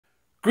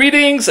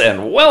Greetings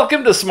and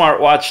welcome to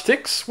Smartwatch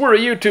Ticks. We're a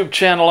YouTube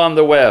channel on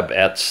the web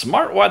at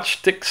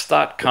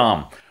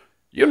smartwatchticks.com.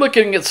 You're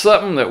looking at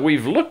something that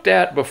we've looked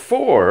at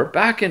before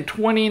back in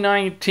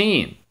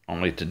 2019.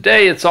 Only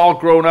today it's all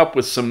grown up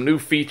with some new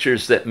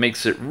features that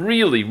makes it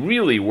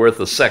really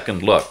worth a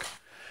second look.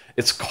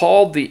 It's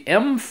called the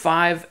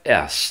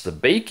M5S. The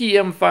Bakeey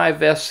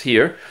M5S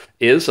here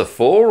is a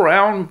full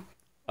round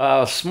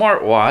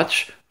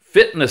smartwatch,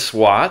 fitness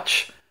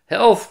watch,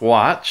 health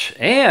watch,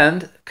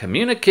 and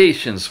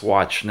communications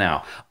watch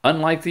now.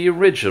 Unlike the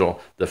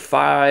original, the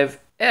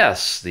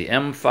 5S, the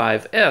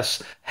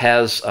M5S,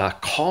 has a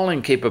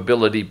calling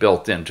capability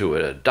built into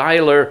it. A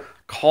dialer,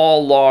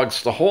 call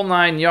logs, the whole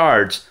 9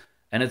 yards,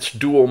 and it's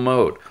dual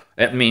mode.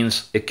 That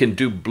means it can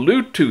do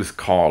Bluetooth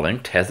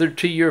calling tethered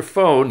to your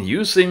phone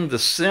using the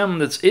SIM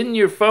that's in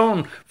your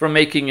phone for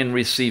making and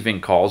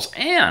receiving calls,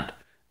 and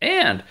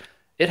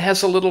it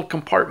has a little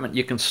compartment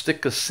you can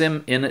stick a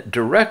SIM in it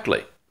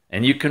directly.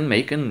 And you can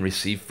make and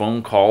receive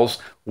phone calls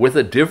with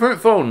a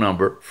different phone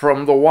number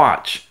from the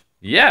watch.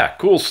 Yeah,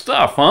 cool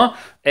stuff, huh?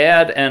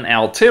 Add an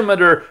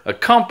altimeter, a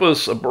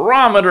compass, a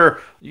barometer.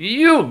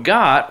 You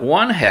got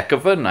one heck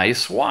of a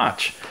nice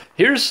watch.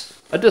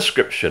 Here's a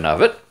description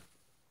of it.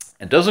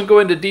 It doesn't go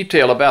into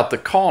detail about the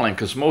calling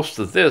because most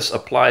of this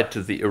applied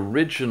to the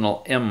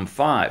original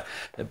M5.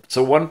 It's a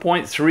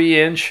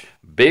 1.3-inch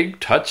big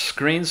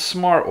touchscreen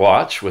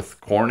smartwatch with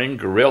Corning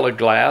Gorilla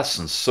Glass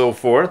and so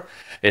forth.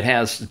 It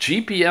has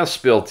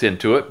GPS built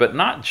into it, but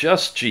not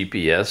just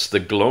GPS. The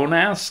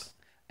GLONASS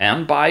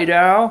and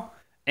BeiDou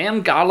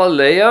and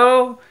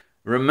Galileo.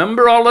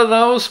 Remember all of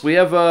those? We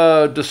have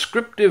a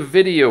descriptive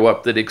video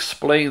up that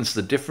explains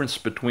the difference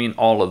between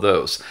all of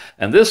those.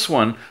 And this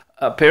one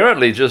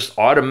apparently just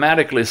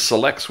automatically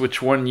selects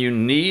which one you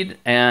need,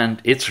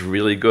 and it's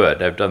really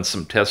good. I've done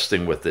some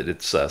testing with it.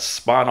 It's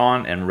spot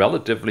on and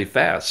relatively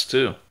fast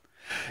too.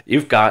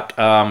 You've got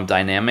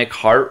dynamic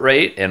heart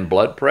rate and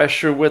blood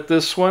pressure with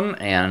this one,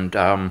 and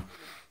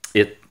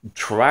it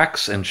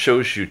tracks and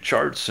shows you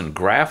charts and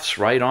graphs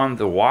right on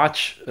the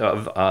watch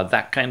of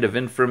that kind of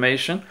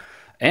information.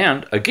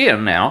 And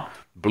again now,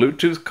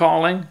 Bluetooth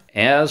calling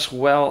as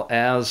well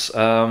as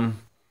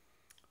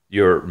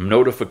your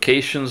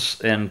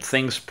notifications and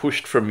things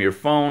pushed from your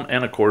phone,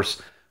 and of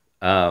course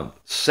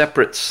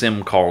separate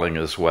SIM calling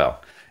as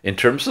well. In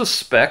terms of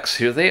specs,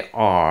 here they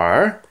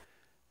are.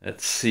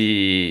 Let's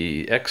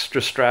see,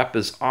 extra strap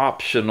is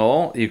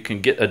optional. You can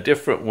get a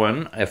different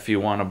one if you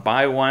want to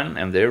buy one,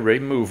 and they're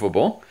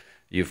removable.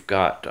 You've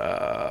got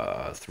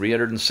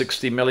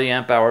 360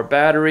 milliamp hour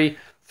battery,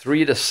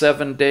 3 to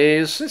 7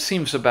 days. This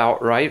seems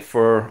about right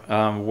for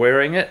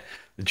wearing it.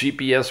 The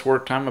GPS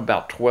work time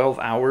about 12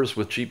 hours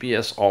with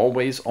GPS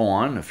always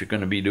on if you're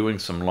going to be doing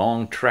some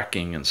long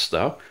trekking and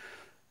stuff.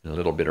 A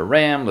little bit of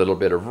RAM, a little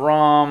bit of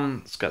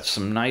ROM. It's got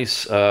some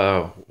nice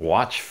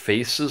watch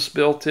faces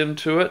built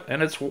into it,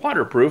 and it's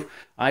waterproof,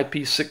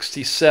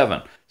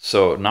 IP67.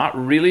 So not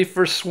really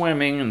for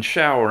swimming and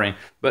showering,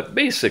 but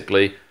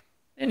basically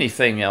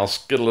anything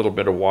else, get a little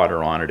bit of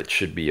water on it, it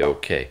should be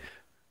okay.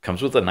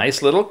 Comes with a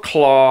nice little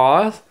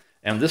cloth,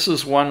 and this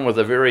is one with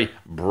a very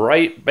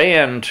bright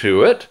band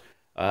to it.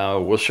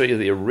 We'll show you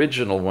the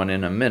original one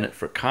in a minute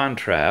for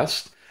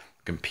contrast.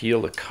 You can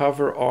peel the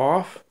cover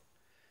off.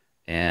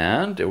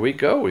 And there we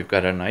go. We've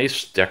got a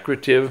nice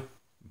decorative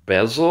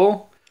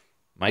bezel,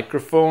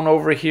 microphone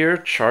over here,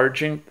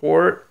 charging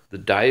port, the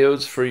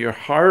diodes for your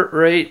heart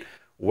rate,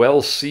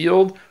 well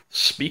sealed,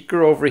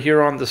 speaker over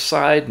here on the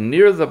side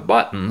near the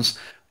buttons.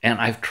 And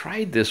I've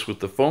tried this with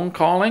the phone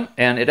calling,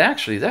 and it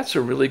actually, that's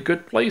a really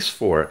good place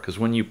for it, because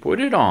when you put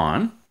it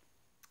on,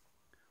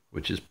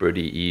 which is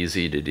pretty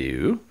easy to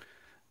do,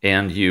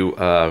 and you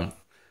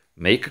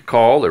make a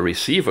call or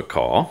receive a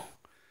call,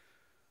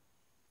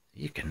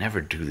 you can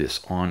never do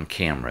this on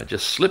camera. It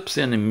just slips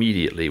in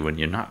immediately when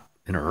you're not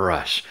in a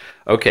rush.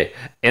 Okay,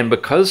 and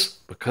because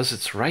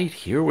it's right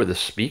here where the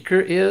speaker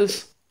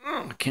is,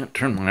 I can't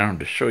turn my arm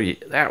to show you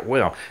that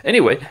well.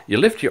 Anyway, you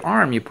lift your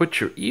arm, you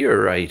put your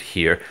ear right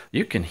here.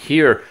 You can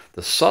hear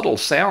the subtle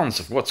sounds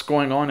of what's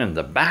going on in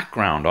the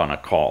background on a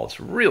call. It's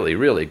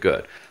really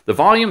good. The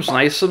volume's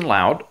nice and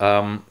loud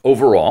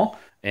overall,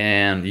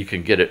 and you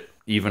can get it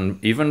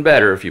even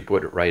better if you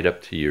put it right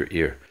up to your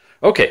ear.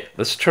 Okay,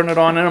 let's turn it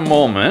on in a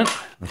moment.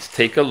 Let's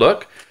take a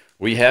look.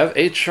 We have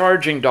a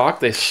charging dock.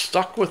 They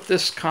stuck with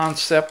this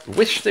concept.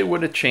 Wish they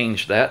would have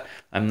changed that.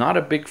 I'm not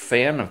a big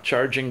fan of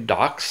charging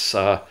docks,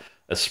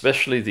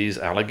 especially these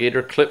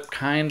alligator clip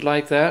kind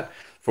like that.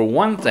 For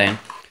one thing,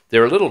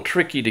 they're a little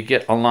tricky to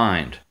get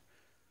aligned.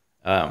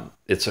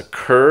 It's a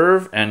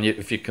curve, and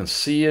if you can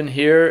see in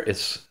here,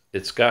 it's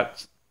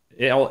got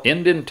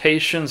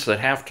indentations that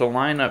have to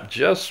line up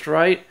just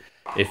right.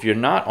 If you're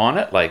not on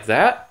it like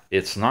that,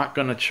 it's not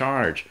going to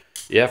charge.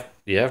 You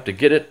have to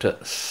get it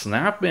to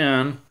snap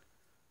in.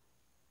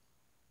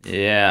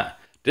 Yeah,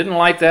 didn't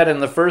like that in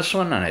the first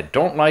one, and I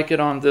don't like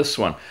it on this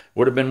one.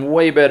 Would have been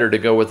way better to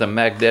go with a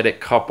magnetic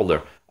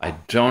coupler. I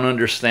don't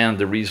understand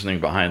the reasoning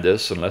behind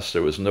this unless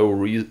there was no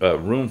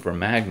room for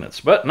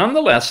magnets. But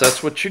nonetheless,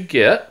 that's what you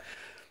get.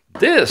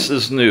 This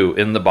is new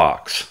in the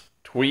box.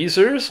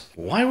 Tweezers.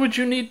 Why would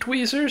you need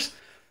tweezers?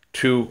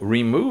 To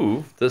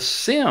remove the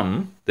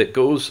SIM that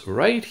goes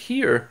right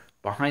here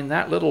behind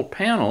that little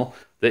panel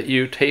that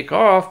you take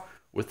off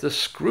with the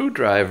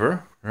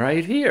screwdriver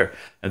right here.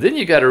 And then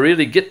you got to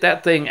really get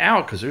that thing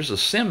out because there's a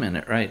SIM in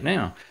it right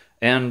now.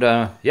 And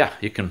yeah,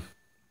 you can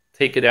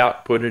take it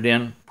out, put it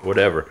in,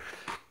 whatever.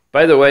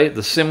 By the way,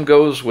 the SIM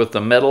goes with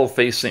the metal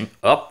facing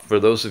up. For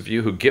those of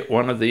you who get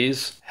one of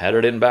these, had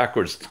it in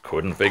backwards,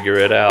 couldn't figure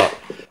it out.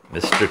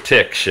 Mr.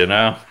 Ticks, you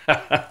know.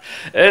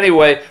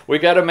 Anyway, we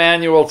got a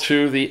manual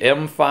to the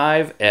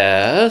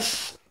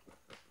M5S.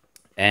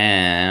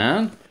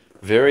 And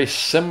very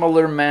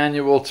similar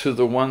manual to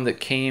the one that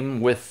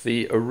came with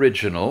the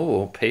original.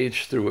 We'll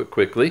page through it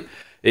quickly.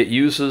 It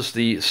uses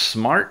the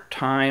Smart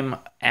Time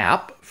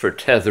app for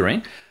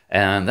tethering.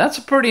 And that's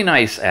a pretty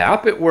nice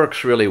app. It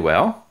works really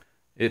well.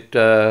 It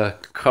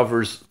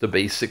covers the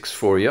basics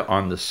for you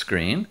on the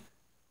screen.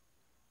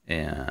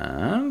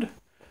 And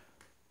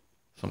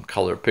some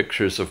color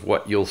pictures of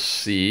what you'll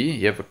see.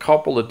 You have a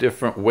couple of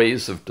different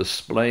ways of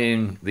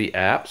displaying the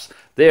apps.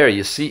 There,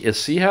 you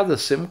see how the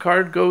SIM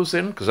card goes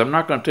in? Because I'm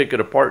not going to take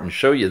it apart and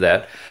show you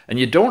that. And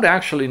you don't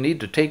actually need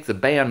to take the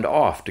band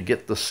off to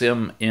get the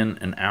SIM in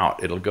and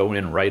out. It'll go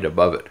in right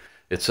above it.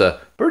 It's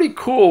a pretty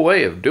cool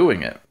way of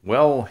doing it.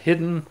 Well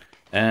hidden,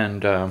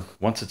 and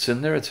once it's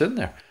in there, it's in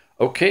there.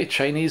 Okay,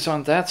 Chinese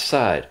on that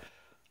side.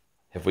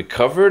 Have we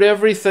covered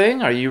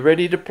everything? Are you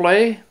ready to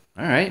play?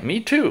 All right, me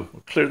too.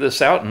 We'll clear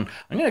this out, and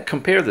I'm going to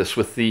compare this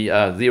with the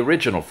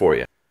original for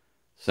you.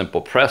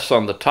 Simple press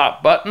on the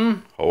top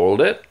button. Hold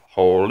it,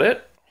 hold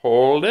it,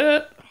 hold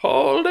it,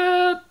 hold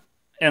it.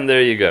 And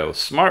there you go.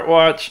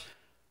 Smartwatch,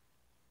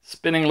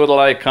 spinning little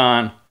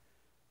icon,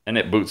 and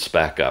it boots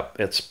back up.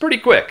 It's pretty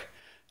quick.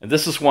 And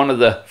this is one of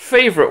the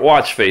favorite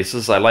watch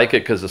faces. I like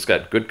it because it's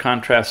got good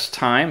contrast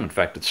time. In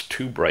fact, it's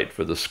too bright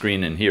for the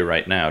screen in here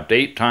right now.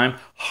 Date, time,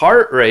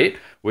 heart rate,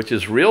 which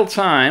is real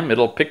time.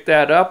 It'll pick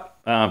that up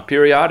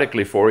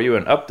periodically for you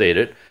and update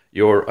it.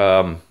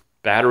 Your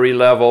battery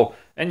level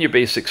and your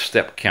basic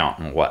step count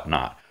and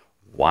whatnot.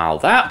 While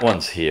that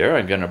one's here,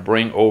 I'm going to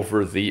bring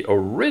over the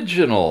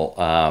original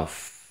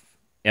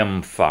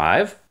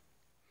M5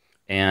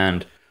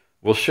 and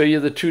we'll show you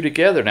the two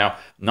together. Now,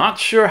 not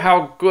sure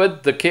how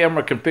good the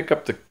camera can pick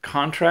up the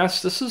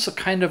contrast. This is a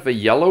kind of a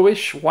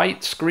yellowish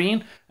white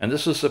screen, and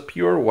this is a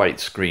pure white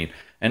screen,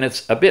 and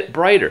it's a bit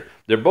brighter.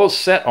 They're both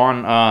set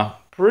on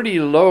pretty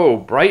low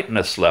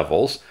brightness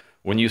levels.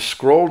 When you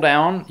scroll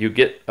down, you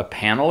get a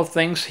panel of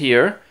things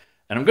here,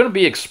 and I'm going to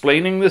be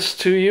explaining this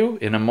to you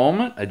in a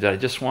moment. I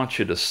just want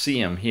you to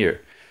see them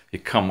here. You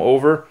come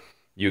over,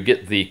 you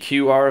get the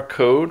QR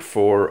code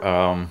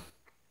for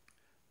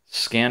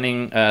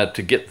scanning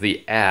to get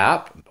the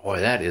app. Boy,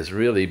 that is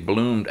really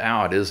bloomed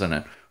out, isn't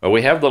it? Well,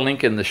 we have the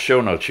link in the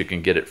show notes you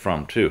can get it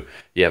from, too.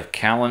 You have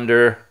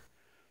calendar,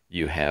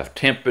 you have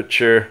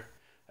temperature,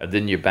 and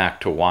then you're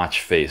back to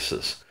watch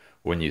faces.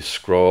 When you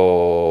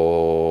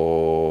scroll,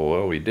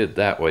 well, we did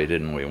that way,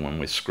 didn't we? When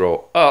we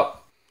scroll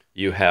up,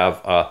 you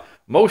have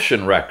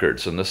motion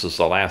records, and this is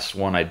the last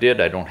one I did.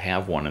 I don't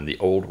have one in the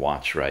old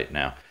watch right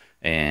now.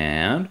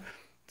 And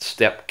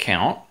step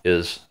count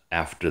is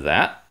after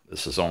that.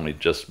 This has only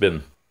just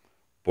been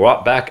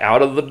brought back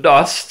out of the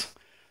dust.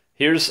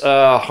 Here's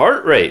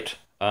heart rate.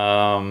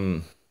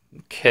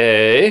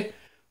 Okay.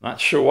 Not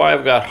sure why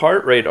I've got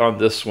heart rate on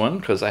this one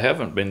because I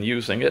haven't been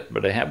using it,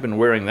 but I have been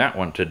wearing that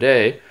one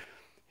today.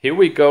 Here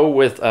we go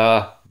with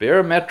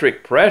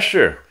barometric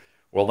pressure.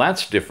 Well,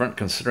 that's different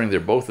considering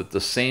they're both at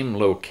the same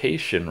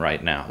location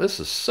right now. This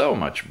is so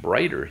much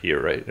brighter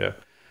here right now.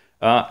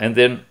 And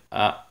then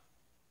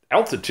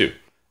altitude.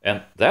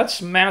 And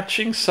that's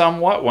matching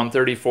somewhat,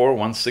 134,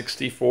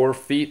 164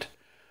 feet.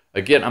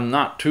 Again, I'm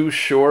not too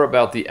sure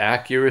about the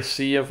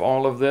accuracy of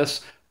all of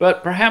this,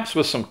 but perhaps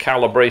with some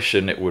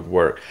calibration it would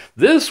work.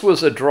 This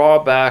was a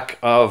drawback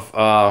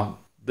of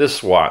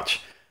this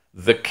watch.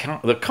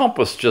 The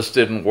compass just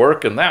didn't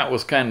work, and that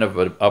was kind of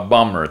a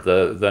bummer.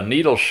 The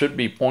needle should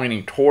be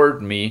pointing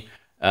toward me.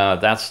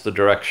 That's the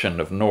direction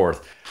of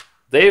north.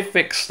 They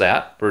fixed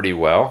that pretty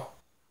well.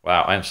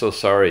 Wow, I'm so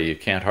sorry you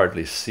can't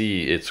hardly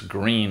see. It's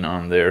green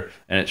on there,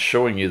 and it's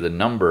showing you the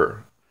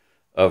number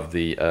of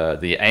the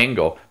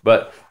angle,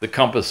 but the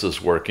compass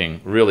is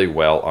working really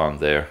well on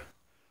there.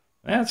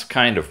 That's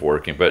kind of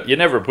working, but you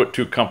never put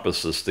two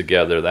compasses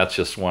together. That's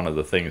just one of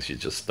the things you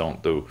just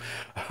don't do.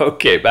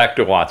 Okay, back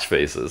to watch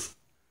faces.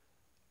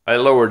 I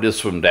lowered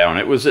this one down.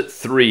 It was at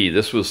 3.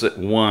 This was at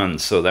 1,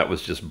 so that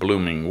was just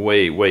blooming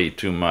way, way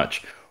too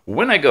much.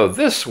 When I go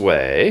this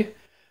way,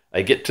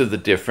 I get to the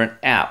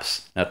different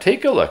apps. Now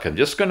take a look. I'm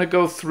just going to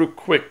go through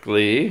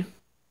quickly.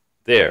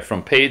 There,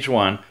 from page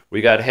 1,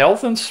 we got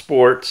Health and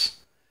Sports.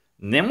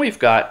 And then we've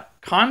got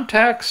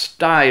Contact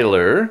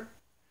Styler,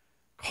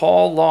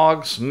 Call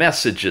Logs,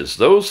 Messages.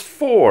 Those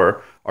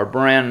 4 are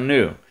brand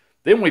new.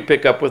 Then we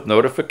pick up with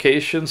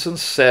Notifications and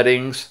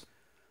Settings.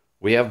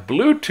 We have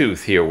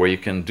Bluetooth here, where you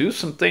can do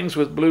some things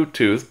with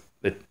Bluetooth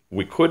that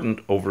we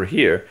couldn't over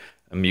here.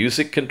 A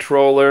music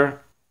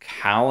controller,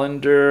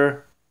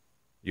 calendar,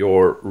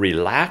 your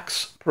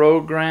relax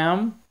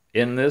program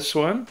in this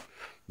one.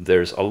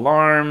 There's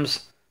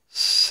alarms,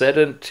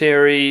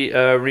 sedentary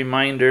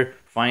reminder,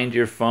 find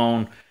your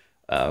phone,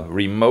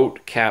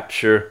 remote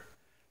capture,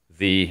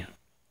 the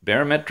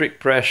barometric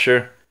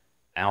pressure,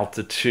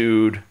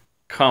 altitude,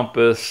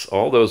 compass,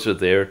 all those are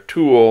there,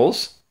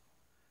 tools,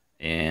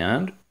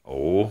 and,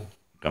 oh,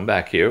 come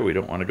back here, we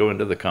don't want to go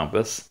into the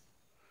compass,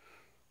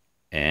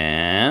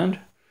 and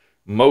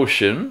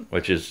motion,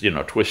 which is,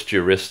 twist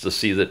your wrist to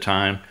see the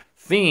time,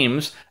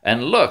 themes,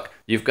 and look,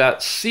 you've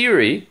got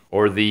Siri,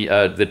 or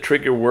the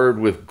trigger word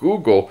with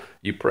Google.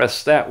 You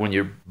press that when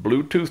you're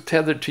Bluetooth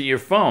tethered to your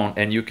phone,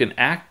 and you can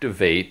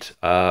activate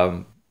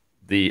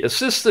the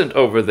assistant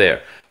over there.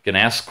 You can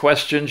ask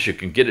questions, you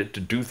can get it to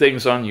do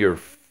things on your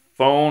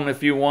phone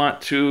if you want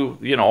to.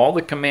 All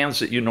the commands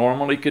that you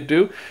normally could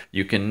do,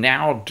 you can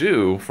now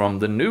do from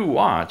the new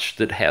watch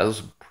that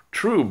has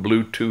true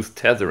Bluetooth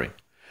tethering.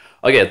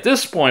 Okay, at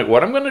this point,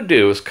 what I'm going to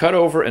do is cut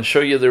over and show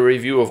you the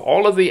review of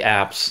all of the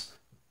apps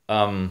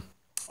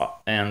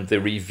and the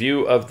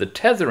review of the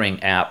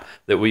tethering app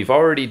that we've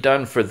already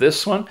done for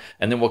this one,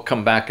 and then we'll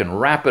come back and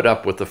wrap it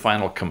up with the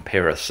final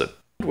comparison.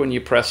 When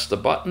you press the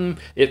button,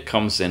 it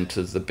comes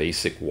into the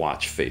basic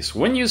watch face.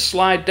 When you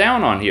slide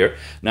down on here,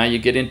 now you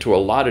get into a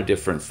lot of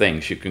different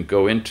things. You can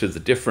go into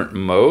the different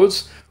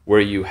modes where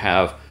you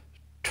have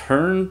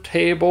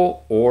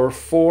turntable or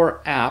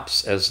 4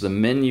 apps as the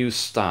menu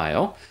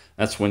style.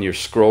 That's when you're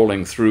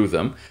scrolling through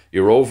them.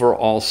 Your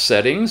overall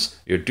settings,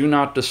 your do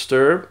not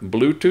disturb,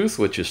 Bluetooth,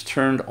 which is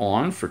turned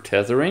on for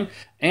tethering,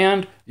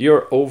 and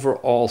your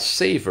overall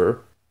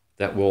saver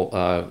that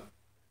will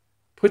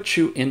put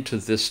you into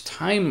this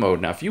time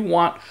mode. Now, if you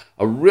want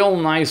a real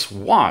nice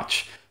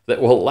watch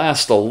that will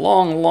last a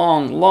long,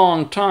 long,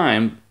 long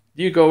time,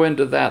 you go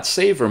into that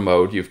saver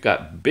mode. You've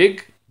got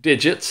big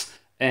digits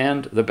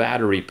and the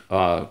battery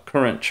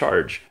current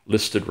charge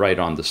listed right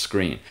on the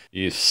screen.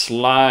 You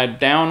slide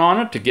down on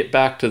it to get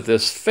back to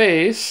this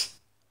face,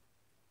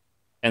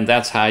 and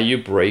that's how you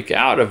break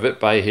out of it,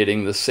 by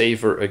hitting the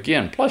saver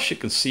again. Plus, you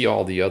can see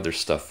all the other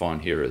stuff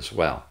on here as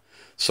well.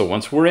 So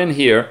once we're in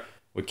here,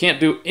 we can't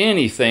do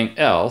anything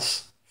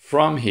else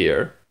from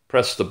here.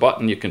 Press the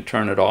button, you can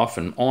turn it off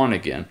and on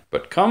again,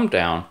 but come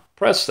down,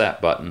 press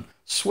that button,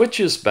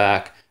 switches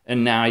back,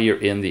 and now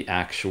you're in the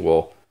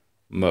actual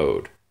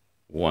mode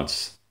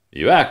once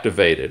you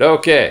activate it.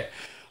 Okay,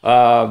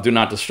 do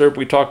not disturb,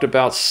 we talked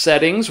about.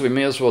 Settings, we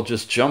may as well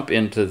just jump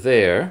into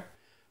there.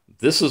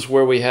 This is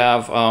where we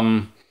have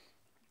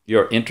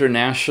your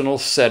international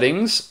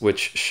settings,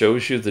 which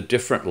shows you the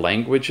different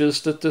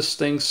languages that this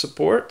thing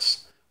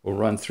supports. We'll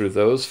run through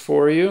those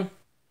for you.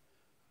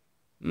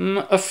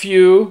 A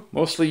few,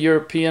 mostly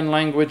European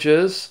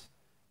languages.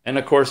 And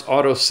of course,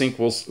 auto sync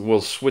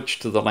will switch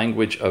to the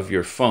language of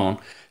your phone.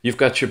 You've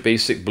got your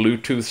basic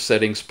Bluetooth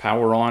settings,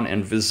 power on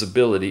and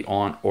visibility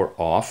on or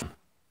off.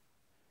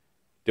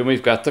 Then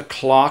we've got the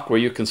clock where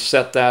you can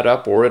set that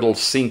up, or it'll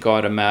sync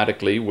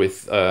automatically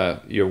with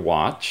your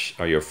watch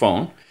or your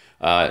phone.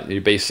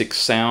 Your basic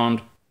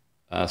sound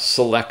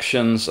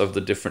selections of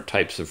the different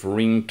types of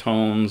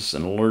ringtones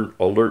and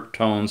alert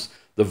tones,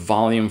 the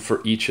volume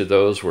for each of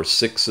those, where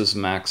 6 is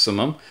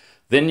maximum.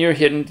 Then you're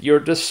hitting your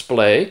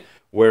display,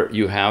 where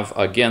you have,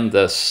 again,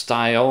 the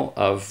style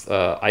of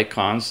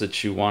icons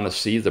that you want to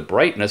see, the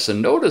brightness.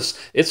 And notice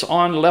it's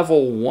on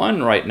level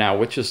 1 right now,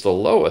 which is the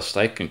lowest.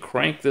 I can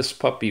crank this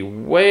puppy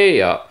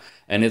way up,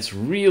 and it's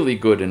really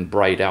good in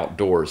bright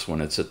outdoors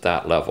when it's at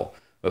that level.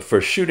 But for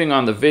shooting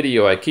on the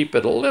video, I keep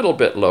it a little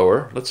bit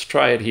lower. Let's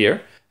try it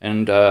here.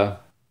 And yeah,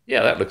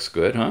 that looks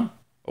good, huh?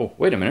 Oh,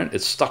 wait a minute,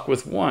 it's stuck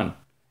with 1,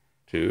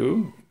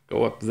 2,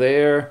 go up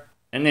there,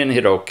 and then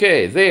hit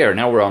OK. There,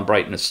 now we're on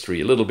brightness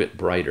 3, a little bit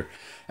brighter.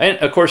 And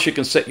of course, you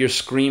can set your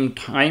screen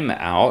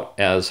timeout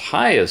as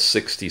high as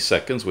 60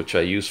 seconds, which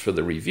I use for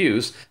the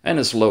reviews, and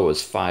as low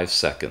as 5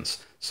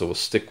 seconds. So we'll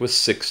stick with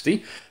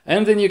 60.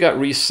 And then you got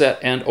reset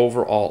and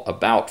overall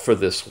about for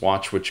this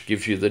watch, which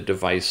gives you the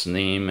device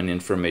name and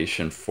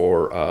information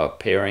for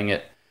pairing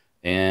it,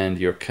 and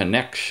your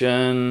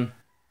connection,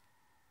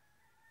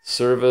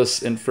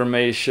 service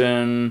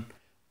information,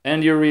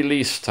 and your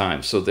release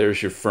time. So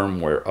there's your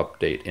firmware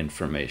update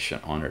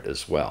information on it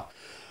as well.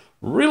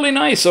 Really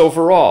nice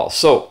overall.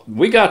 So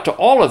we got to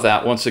all of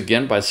that once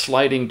again by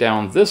sliding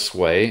down this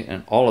way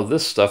and all of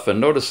this stuff. And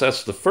notice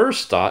that's the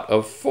first dot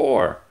of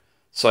 4.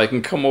 So I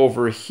can come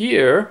over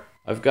here.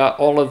 I've got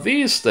all of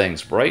these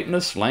things: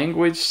 brightness,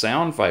 language,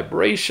 sound,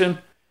 vibration,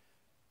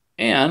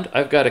 and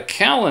I've got a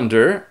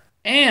calendar,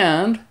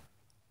 and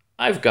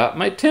I've got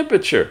my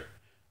temperature.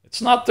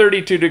 It's not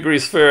 32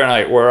 degrees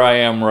Fahrenheit where I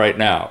am right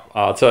now,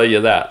 I'll tell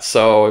you that.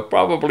 So it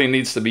probably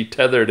needs to be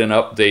tethered and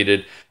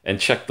updated, and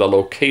check the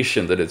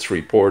location that it's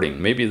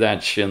reporting. Maybe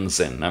that's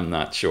Shenzhen, I'm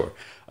not sure.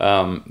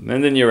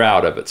 And then you're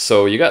out of it.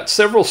 So you got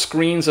several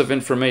screens of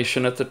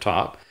information at the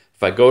top.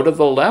 If I go to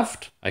the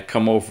left, I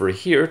come over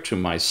here to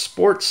my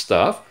sports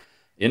stuff: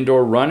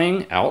 indoor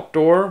running,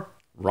 outdoor,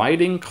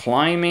 riding,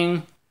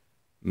 climbing,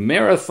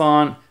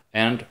 marathon,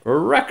 and a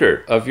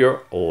record of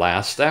your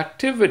last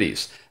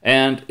activities.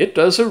 And it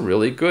does a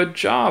really good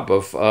job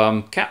of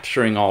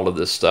capturing all of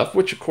this stuff,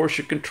 which of course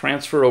you can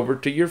transfer over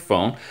to your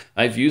phone.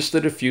 I've used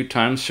it a few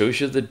times, shows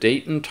you the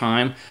date and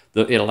time,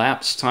 the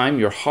elapsed time,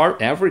 your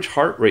average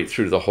heart rate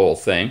through the whole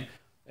thing,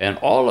 and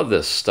all of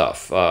this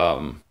stuff.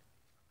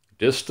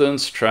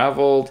 Distance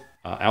traveled,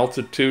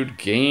 altitude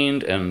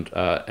gained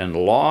and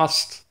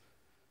lost,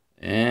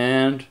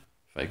 and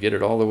if I get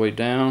it all the way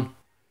down,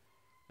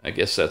 I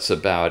guess that's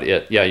about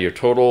it. Yeah, your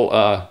total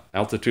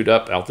altitude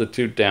up,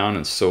 altitude down,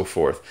 and so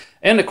forth.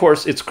 And of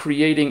course, it's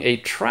creating a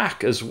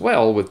track as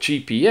well with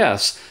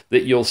GPS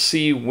that you'll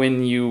see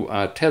when you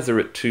tether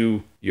it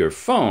to your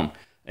phone,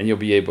 and you'll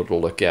be able to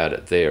look at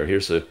it there.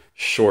 Here's a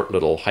short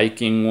little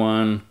hiking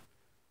one.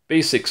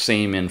 Basic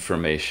same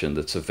information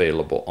that's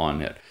available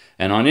on it.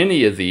 And on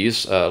any of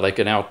these, like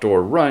an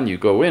outdoor run, you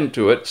go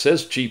into it,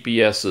 says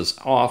GPS is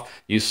off,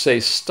 you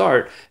say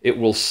start, it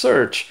will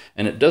search,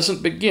 and it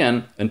doesn't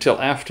begin until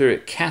after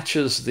it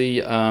catches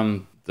the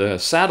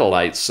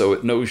satellites so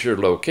it knows your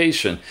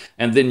location,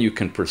 and then you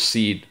can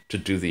proceed to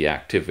do the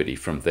activity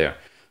from there.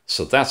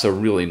 So that's a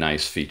really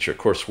nice feature. Of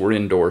course, we're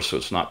indoors, so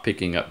it's not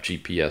picking up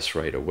GPS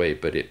right away,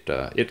 but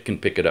it can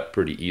pick it up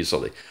pretty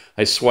easily.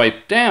 I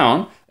swipe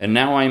down, and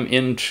now I'm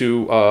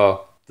into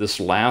this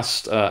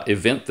last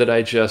event that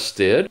I just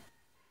did.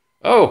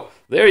 Oh,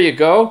 there you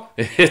go.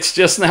 It's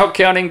just now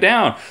counting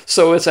down.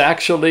 So it's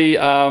actually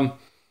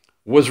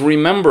was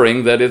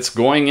remembering that it's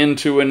going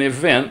into an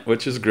event,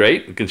 which is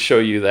great. We can show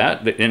you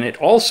that. And it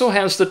also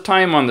has the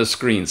time on the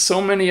screen. So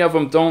many of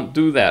them don't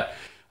do that.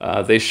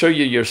 They show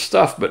you your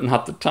stuff, but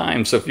not the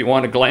time. So if you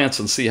want to glance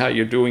and see how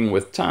you're doing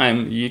with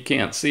time, you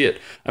can't see it.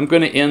 I'm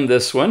going to end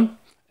this one.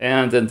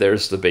 And then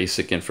there's the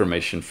basic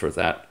information for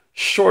that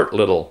short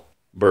little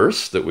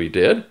burst that we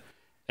did.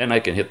 And I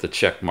can hit the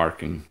check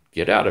mark and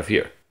get out of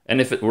here. And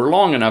if it were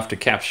long enough to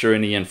capture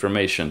any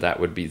information, that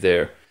would be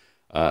there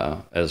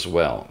as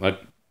well.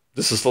 But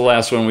this is the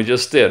last one we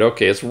just did.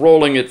 Okay, it's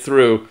rolling it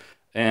through,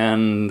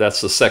 and that's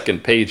the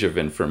second page of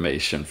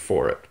information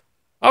for it.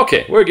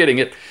 Okay, we're getting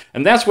it.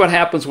 And that's what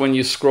happens when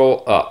you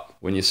scroll up.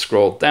 When you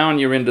scroll down,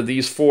 you're into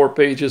these 4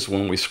 pages.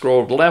 When we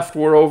scrolled left,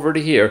 we're over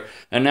to here.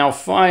 And now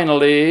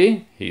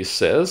finally, he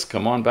says,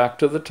 come on back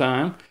to the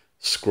time.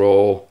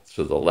 Scroll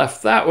to the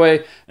left that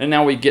way. And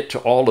now we get to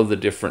all of the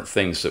different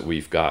things that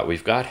we've got.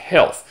 We've got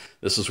health.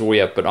 This is where we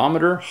have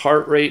pedometer,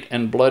 heart rate,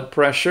 and blood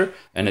pressure.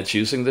 And it's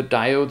using the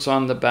diodes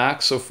on the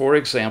back. So for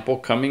example,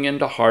 coming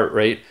into heart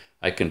rate,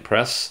 I can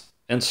press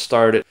and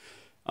start it.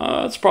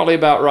 It's probably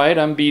about right.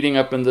 I'm beating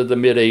up into the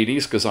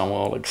mid-80s because I'm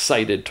all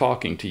excited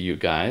talking to you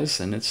guys,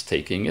 and it's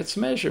taking its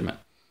measurement.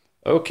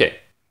 Okay,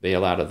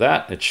 bail out of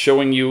that. It's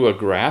showing you a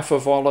graph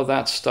of all of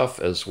that stuff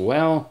as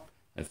well.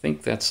 I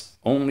think that's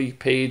only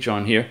page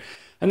on here.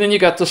 And then you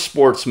got the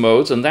sports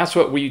modes, and that's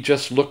what we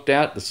just looked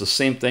at. It's the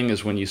same thing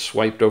as when you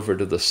swiped over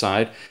to the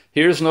side.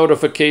 Here's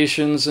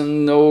notifications,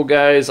 and no,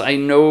 guys, I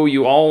know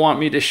you all want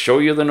me to show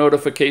you the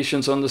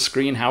notifications on the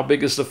screen. How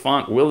big is the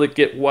font? Will it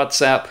get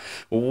WhatsApp?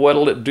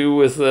 What'll it do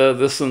with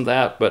this and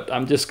that? But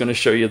I'm just going to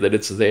show you that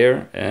it's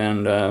there,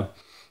 and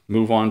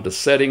move on to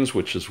settings,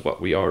 which is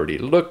what we already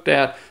looked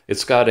at.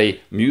 It's got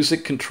a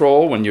music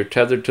control when you're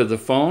tethered to the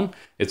phone.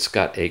 It's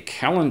got a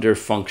calendar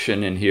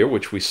function in here,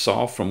 which we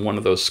saw from one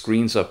of those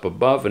screens up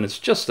above, and it's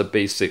just a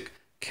basic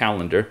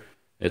calendar.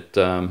 It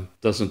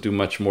doesn't do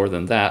much more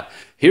than that.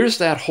 Here's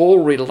that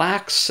whole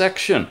relax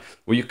section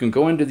where you can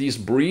go into these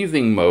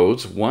breathing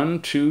modes,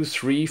 1, 2,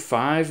 3,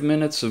 5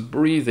 minutes of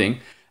breathing,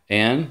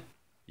 and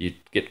you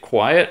get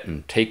quiet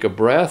and take a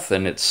breath,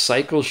 and it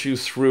cycles you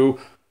through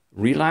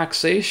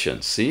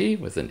relaxation, see,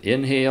 with an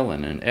inhale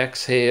and an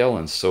exhale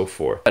and so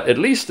forth. But at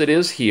least it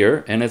is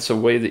here, and it's a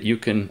way that you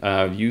can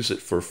use it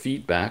for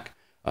feedback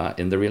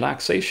in the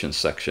relaxation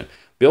section.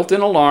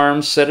 Built-in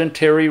alarms,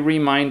 sedentary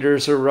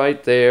reminders are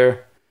right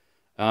there.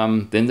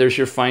 Then there's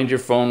your find your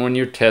phone when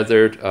you're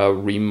tethered,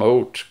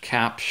 remote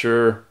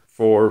capture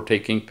for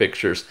taking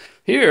pictures.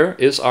 Here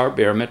is our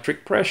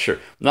barometric pressure.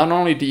 Not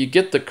only do you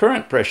get the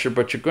current pressure,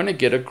 but you're going to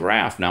get a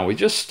graph. Now, we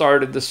just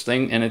started this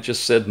thing and it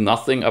just said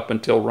nothing up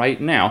until right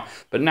now.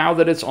 But now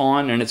that it's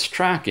on and it's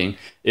tracking,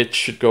 it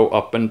should go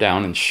up and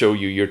down and show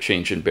you your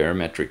change in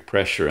barometric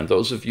pressure. And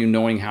those of you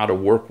knowing how to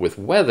work with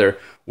weather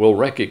will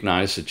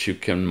recognize that you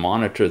can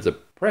monitor the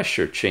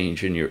pressure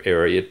change in your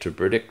area to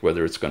predict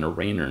whether it's going to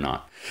rain or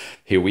not.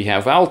 Here we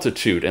have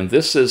altitude, and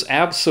this is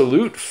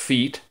absolute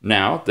feet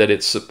now that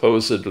it's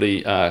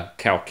supposedly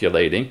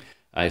calculating.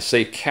 I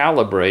say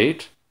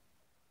calibrate,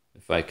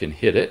 if I can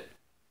hit it.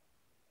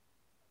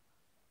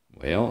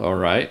 Well, all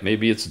right,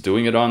 maybe it's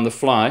doing it on the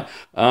fly.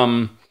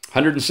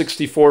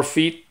 164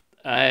 feet,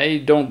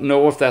 I don't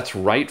know if that's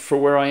right for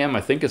where I am. I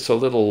think it's a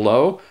little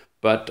low,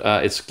 but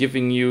it's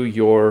giving you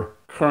your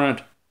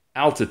current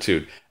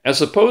altitude,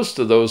 as opposed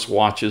to those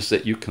watches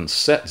that you can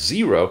set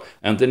 0,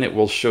 and then it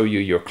will show you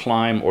your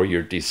climb or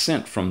your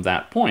descent from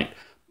that point.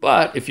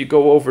 But if you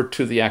go over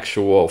to the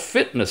actual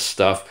fitness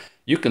stuff,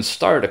 you can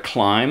start a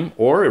climb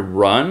or a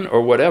run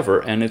or whatever,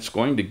 and it's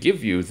going to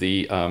give you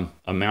the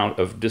amount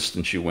of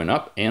distance you went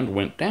up and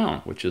went down,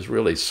 which is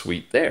really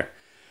sweet there.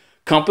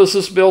 Compass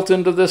is built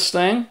into this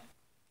thing.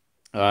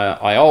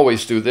 I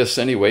always do this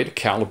anyway to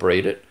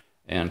calibrate it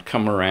and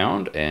come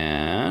around,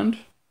 and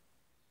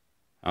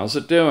how's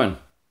it doing?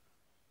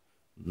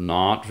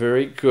 Not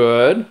very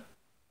good.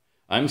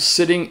 I'm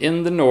sitting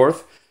in the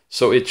north,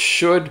 so it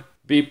should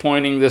be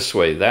pointing this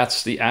way.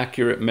 That's the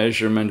accurate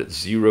measurement at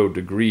 0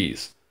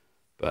 degrees.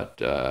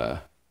 But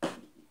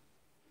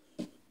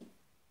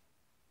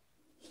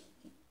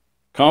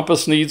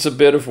compass needs a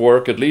bit of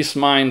work, at least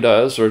mine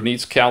does, or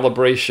needs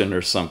calibration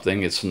or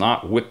something. It's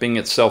not whipping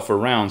itself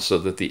around so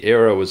that the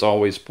arrow is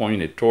always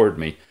pointed toward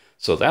me.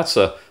 So that's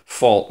a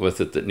fault with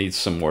it that needs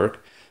some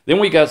work. Then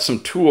we got some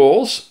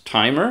tools,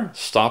 timer,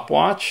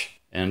 stopwatch,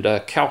 and a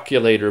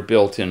calculator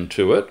built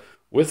into it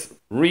with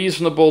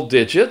reasonable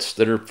digits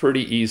that are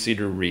pretty easy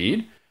to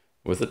read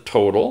with a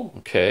total,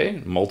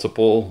 okay,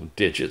 multiple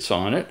digits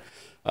on it.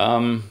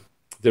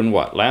 Then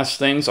what? Last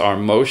things are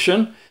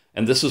motion,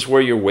 and this is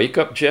where your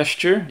wake-up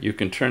gesture, you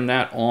can turn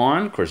that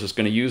on. Of course, it's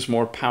going to use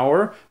more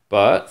power,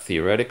 but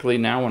theoretically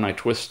now when I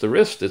twist the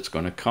wrist, it's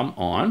going to come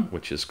on,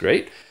 which is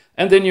great.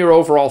 And then your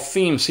overall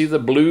theme. See the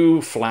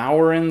blue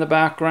flower in the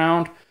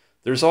background?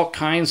 There's all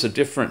kinds of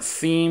different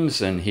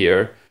themes in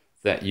here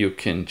that you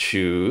can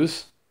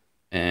choose.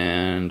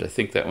 And I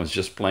think that one's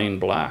just plain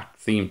black.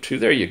 Theme 2,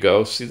 there you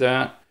go, see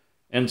that?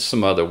 And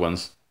some other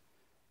ones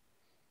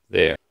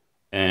there.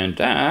 And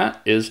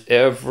that is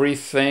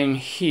everything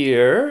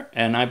here.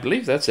 And I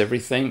believe that's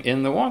everything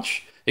in the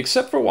watch,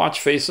 except for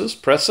watch faces.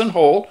 Press and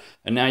hold.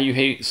 And now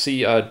you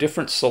see a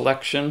different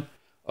selection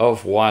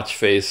of watch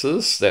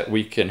faces that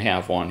we can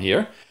have on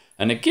here.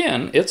 And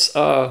again, it's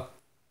a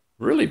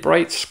really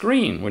bright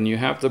screen. When you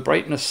have the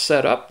brightness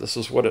set up, this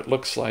is what it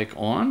looks like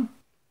on.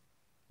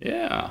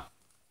 Yeah.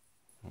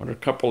 What are a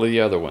couple of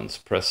the other ones?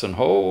 Press and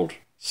hold,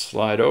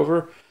 slide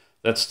over.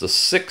 That's the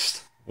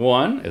 6th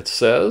one, it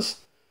says.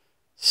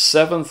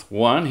 7th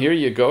one, here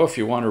you go if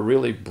you want a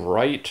really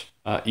bright,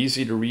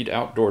 easy to read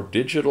outdoor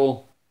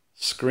digital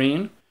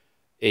screen.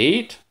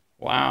 8,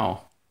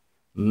 wow.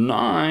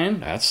 9,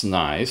 that's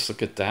nice.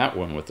 Look at that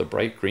one with the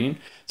bright green.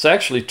 It's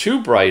actually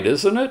too bright,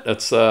 isn't it?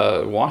 It's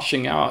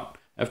washing out.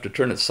 I have to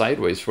turn it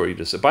sideways for you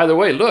to see. By the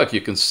way, look,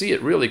 you can see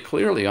it really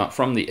clearly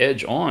from the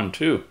edge on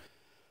too.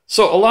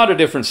 So a lot of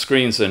different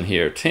screens in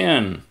here.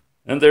 10,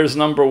 and there's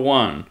number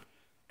 1,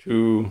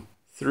 2,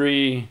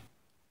 3.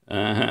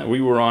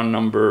 We were on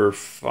number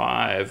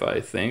 5,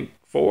 I think.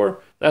 4,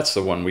 that's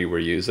the one we were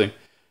using.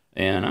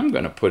 And I'm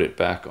going to put it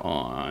back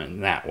on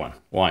that one.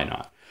 Why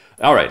not?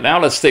 All right, now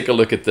let's take a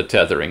look at the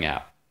tethering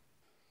app.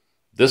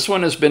 This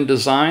one has been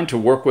designed to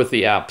work with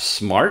the app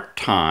Smart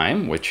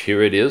Time, which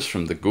here it is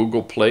from the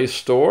Google Play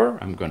Store.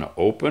 I'm going to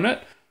open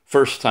it.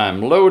 First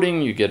time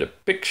loading, you get a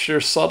picture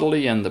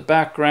subtly in the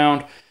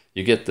background.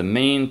 You get the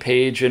main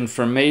page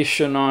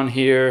information on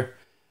here.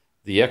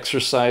 The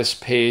exercise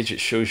page,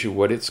 it shows you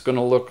what it's going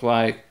to look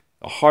like.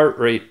 A heart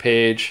rate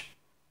page,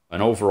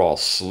 an overall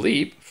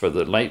sleep for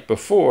the night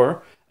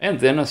before, and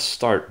then a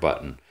start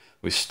button.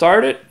 We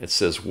start it, it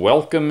says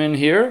welcome in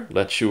here,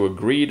 lets you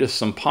agree to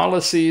some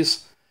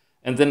policies,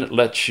 and then it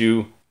lets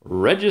you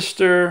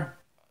register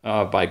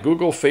by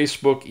Google,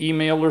 Facebook,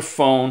 email, or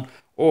phone,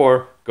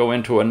 or go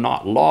into a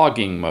not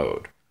logging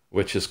mode,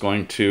 which is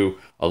going to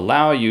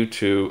allow you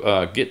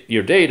to get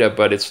your data,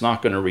 but it's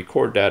not going to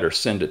record that or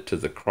send it to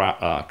the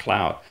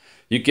cloud.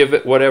 You give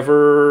it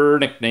whatever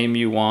nickname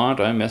you want.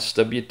 I'm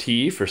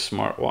SWT for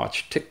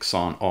Smartwatch Ticks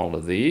on all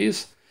of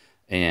these.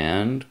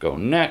 And go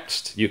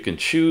next. You can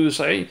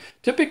choose, I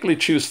typically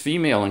choose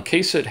female in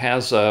case it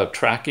has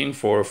tracking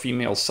for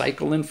female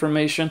cycle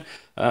information.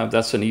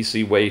 That's an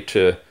easy way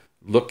to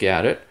look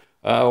at it.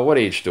 What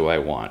age do I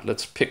want?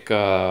 Let's pick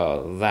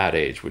that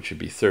age, which would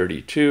be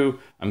 32.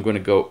 I'm going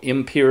to go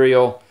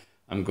imperial.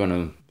 I'm going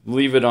to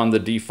leave it on the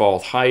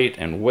default height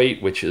and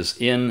weight, which is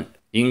in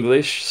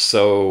English.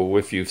 So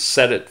if you've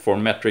set it for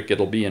metric,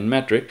 it'll be in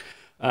metric.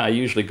 I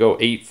usually go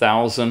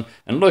 8,000.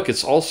 And look,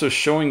 it's also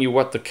showing you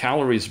what the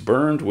calories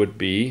burned would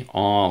be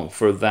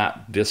for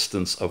that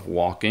distance of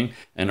walking,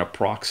 and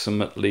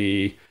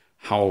approximately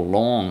how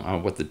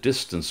long, what the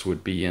distance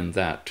would be in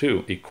that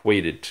too,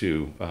 equated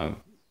to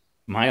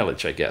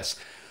mileage, I guess.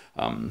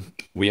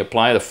 We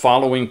apply the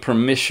following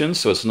permissions,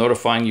 so it's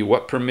notifying you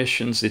what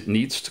permissions it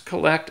needs to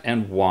collect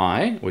and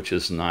why, which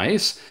is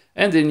nice.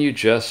 And then you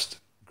just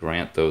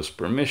grant those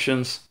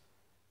permissions.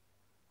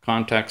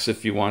 Contacts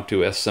if you want to,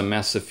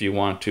 SMS if you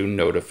want to,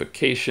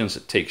 notifications,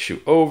 it takes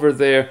you over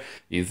there.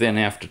 You then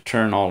have to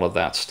turn all of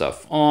that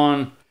stuff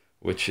on,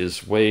 which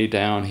is way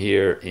down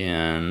here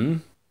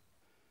in,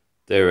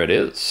 there it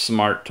is,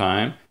 Smart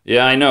Time.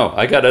 Yeah, I know,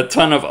 I got a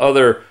ton of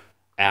other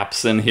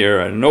apps in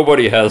here, and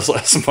nobody has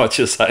as much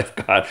as I've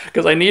got,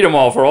 because I need them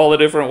all for all the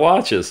different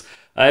watches.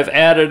 I've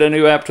added a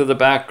new app to the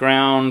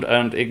background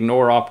and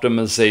ignore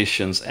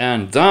optimizations,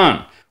 and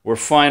done. We're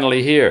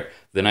finally here.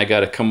 Then I got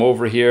to come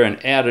over here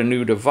and add a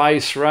new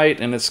device, right?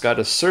 And it's got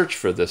to search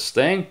for this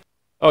thing.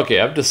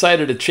 Okay, I've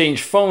decided to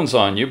change phones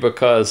on you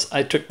because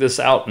I took this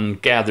out and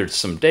gathered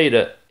some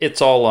data.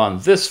 It's all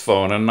on this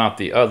phone and not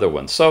the other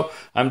one. So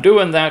I'm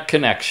doing that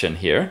connection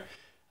here.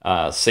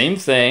 Same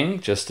thing,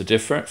 just a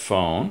different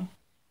phone.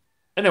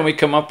 And then we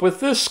come up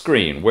with this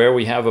screen where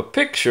we have a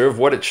picture of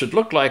what it should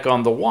look like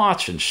on the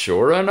watch. And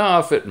sure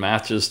enough, it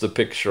matches the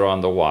picture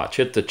on the watch.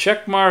 Hit the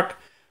check mark.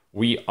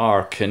 We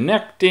are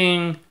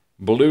connecting.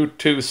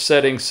 Bluetooth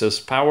setting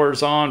says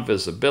power's on,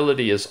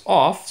 visibility is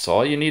off. So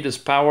all you need is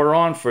power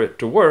on for it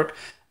to work.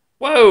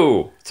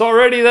 Whoa, it's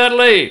already that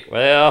late.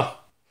 Well,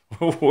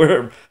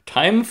 we're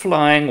time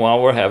flying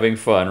while we're having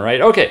fun, right?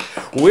 Okay,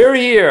 we're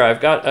here.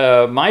 I've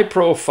got my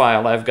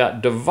profile, I've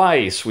got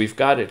device, we've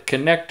got it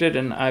connected,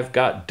 and I've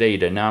got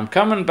data. Now I'm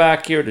coming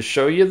back here to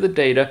show you the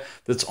data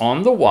that's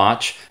on the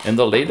watch and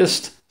the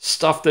latest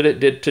stuff that it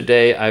did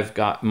today. I've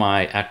got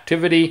my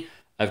activity,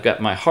 I've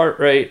got my heart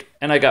rate,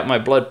 and I got my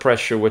blood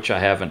pressure, which I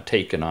haven't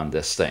taken on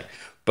this thing.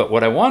 But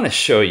what I want to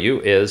show you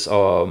is,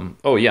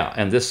 oh yeah,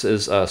 and this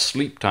is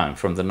sleep time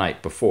from the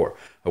night before.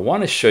 I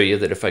want to show you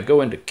that if I go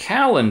into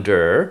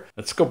calendar,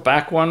 let's go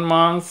back 1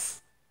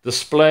 month,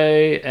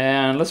 display,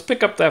 and let's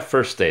pick up that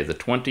first day, the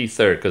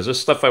 23rd, because there's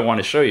stuff I want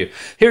to show you.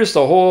 Here's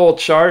the whole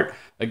chart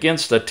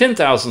against the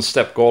 10,000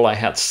 step goal I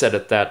had set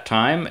at that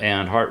time,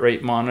 and heart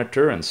rate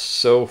monitor and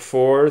so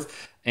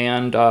forth.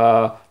 And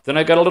then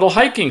I got a little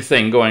hiking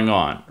thing going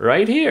on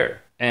right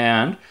here.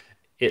 And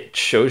it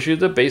shows you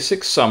the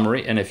basic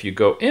summary, and if you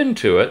go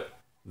into it,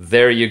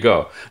 there you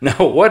go. Now,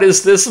 what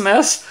is this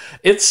mess?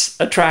 It's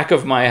a track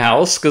of my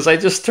house because I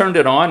just turned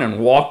it on and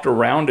walked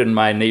around in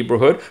my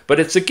neighborhood,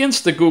 but it's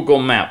against the Google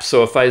Maps.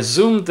 So if I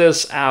zoom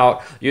this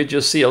out, you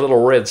just see a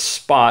little red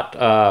spot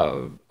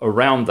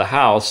around the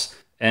house,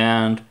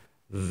 and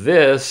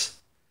this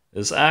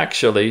is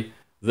actually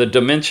the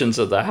dimensions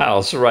of the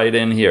house right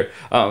in here.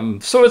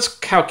 So it's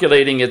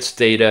calculating its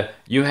data.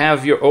 You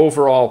have your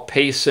overall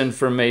pace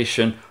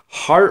information,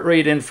 heart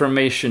rate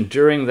information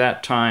during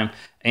that time,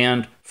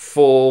 and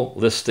full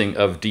listing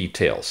of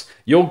details.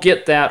 You'll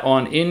get that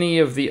on any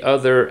of the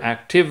other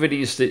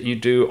activities that you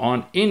do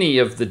on any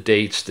of the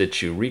dates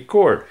that you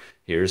record.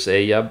 Here's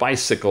a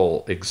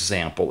bicycle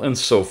example and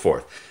so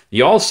forth.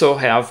 You also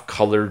have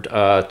colored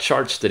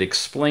charts that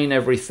explain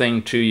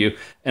everything to you.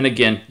 And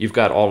again, you've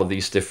got all of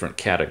these different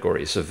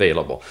categories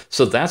available.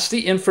 So that's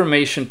the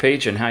information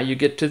page and how you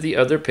get to the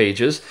other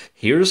pages.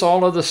 Here's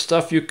all of the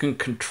stuff you can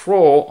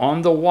control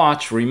on the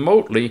watch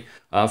remotely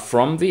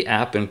from the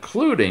app,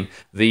 including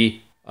the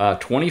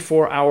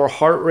 24-hour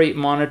heart rate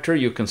monitor.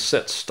 You can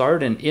set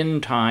start and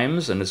end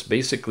times, and it's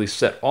basically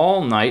set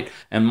all night,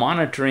 and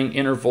monitoring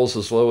intervals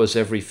as low as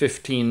every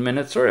 15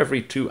 minutes or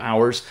every 2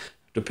 hours,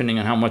 depending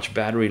on how much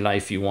battery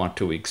life you want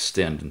to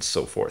extend and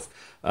so forth.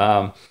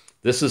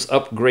 This is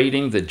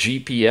upgrading the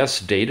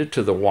GPS data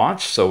to the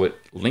watch so it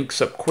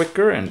links up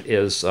quicker and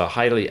is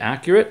highly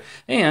accurate.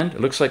 And it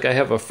looks like I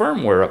have a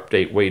firmware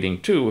update waiting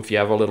too. If you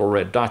have a little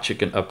red dot, you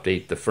can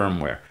update the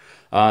firmware.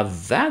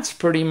 That's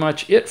pretty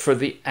much it for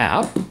the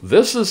app.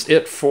 This is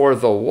it for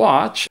the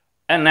watch.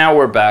 And now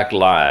we're back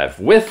live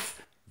with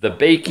the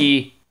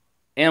Bakeey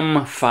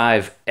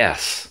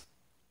M5S.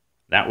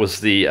 That was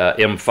the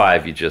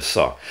M5 you just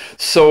saw.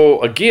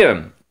 So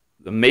again,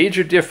 the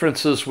major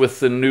differences with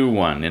the new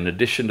one, in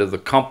addition to the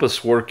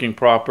compass working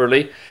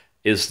properly,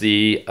 is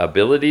the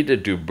ability to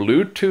do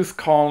Bluetooth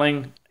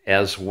calling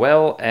as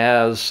well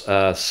as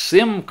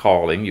SIM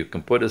calling. You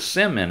can put a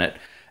SIM in it,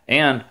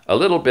 and a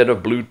little bit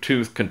of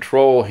Bluetooth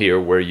control here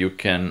where you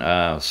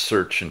can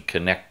search and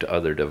connect to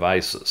other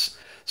devices.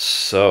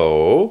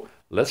 So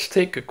let's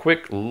take a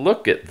quick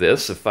look at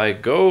this. If I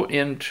go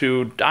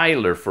into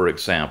dialer, for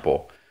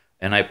example,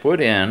 and I put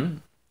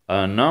in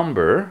a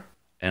number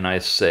and I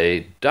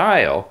say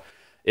dial,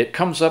 it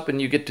comes up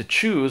and you get to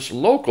choose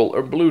local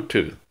or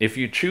Bluetooth. If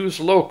you choose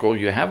local,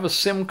 you have a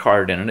SIM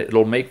card in it.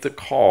 It'll make the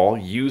call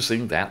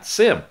using that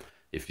SIM.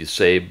 If you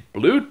say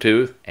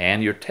Bluetooth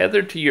and you're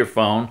tethered to your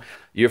phone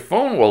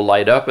will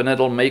light up and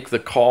it'll make the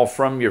call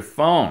from your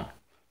phone.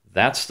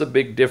 That's the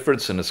big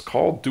difference, and it's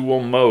called dual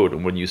mode.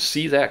 And when you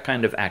see that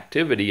kind of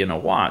activity in a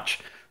watch,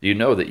 you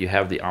know that you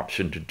have the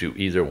option to do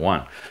either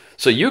one.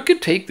 So you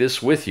could take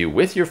this with you,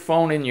 with your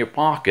phone in your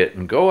pocket,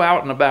 and go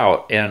out and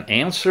about and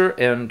answer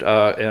and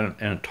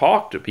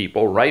talk to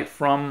people right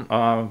from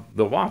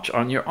the watch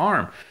on your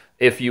arm.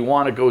 If you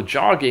want to go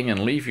jogging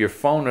and leave your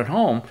phone at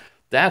home,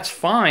 that's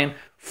fine.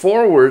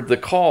 Forward the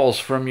calls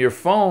from your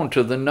phone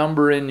to the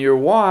number in your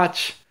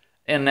watch,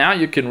 and now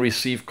you can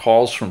receive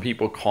calls from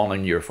people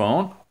calling your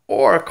phone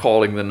or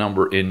calling the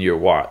number in your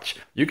watch.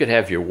 You could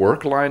have your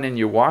work line in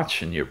your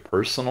watch and your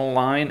personal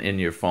line in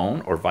your phone,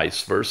 or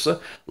vice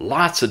versa.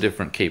 Lots of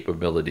different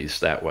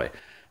capabilities that way.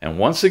 And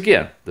once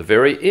again, the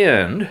very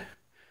end,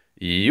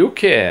 you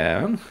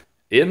can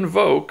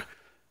invoke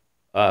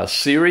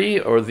Siri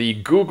or the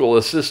Google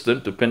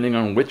Assistant, depending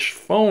on which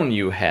phone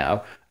you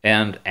have,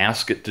 and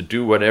ask it to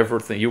do whatever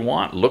you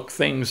want. Look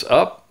things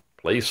up,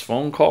 place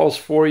phone calls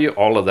for you,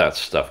 all of that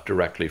stuff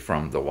directly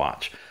from the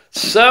watch.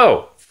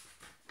 So,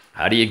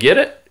 how do you get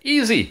it?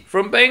 Easy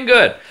from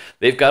Banggood.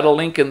 They've got a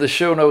link in the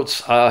show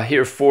notes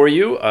here for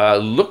you.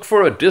 Look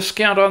for a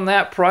discount on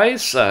that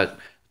price.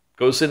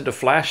 Goes into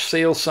flash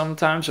sales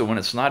sometimes, and when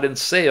it's not in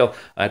sale,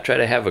 I try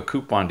to have a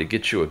coupon to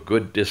get you a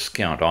good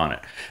discount on it.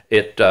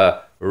 It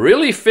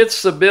really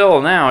fits the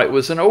bill now. It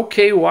was an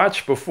okay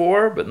watch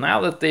before, but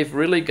now that they've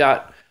really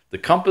got the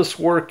compass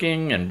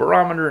working and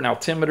barometer and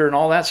altimeter and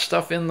all that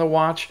stuff in the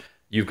watch,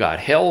 you've got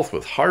health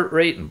with heart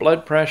rate and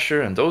blood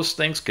pressure and those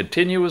things,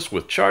 continuous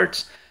with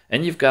charts,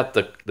 and you've got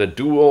the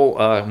dual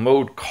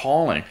mode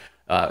calling.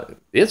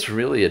 It's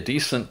really a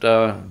decent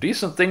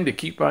thing to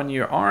keep on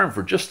your arm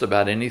for just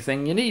about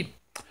anything you need.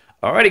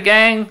 Alrighty,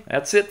 gang,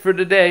 that's it for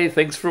today.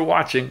 Thanks for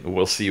watching.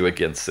 We'll see you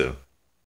again soon.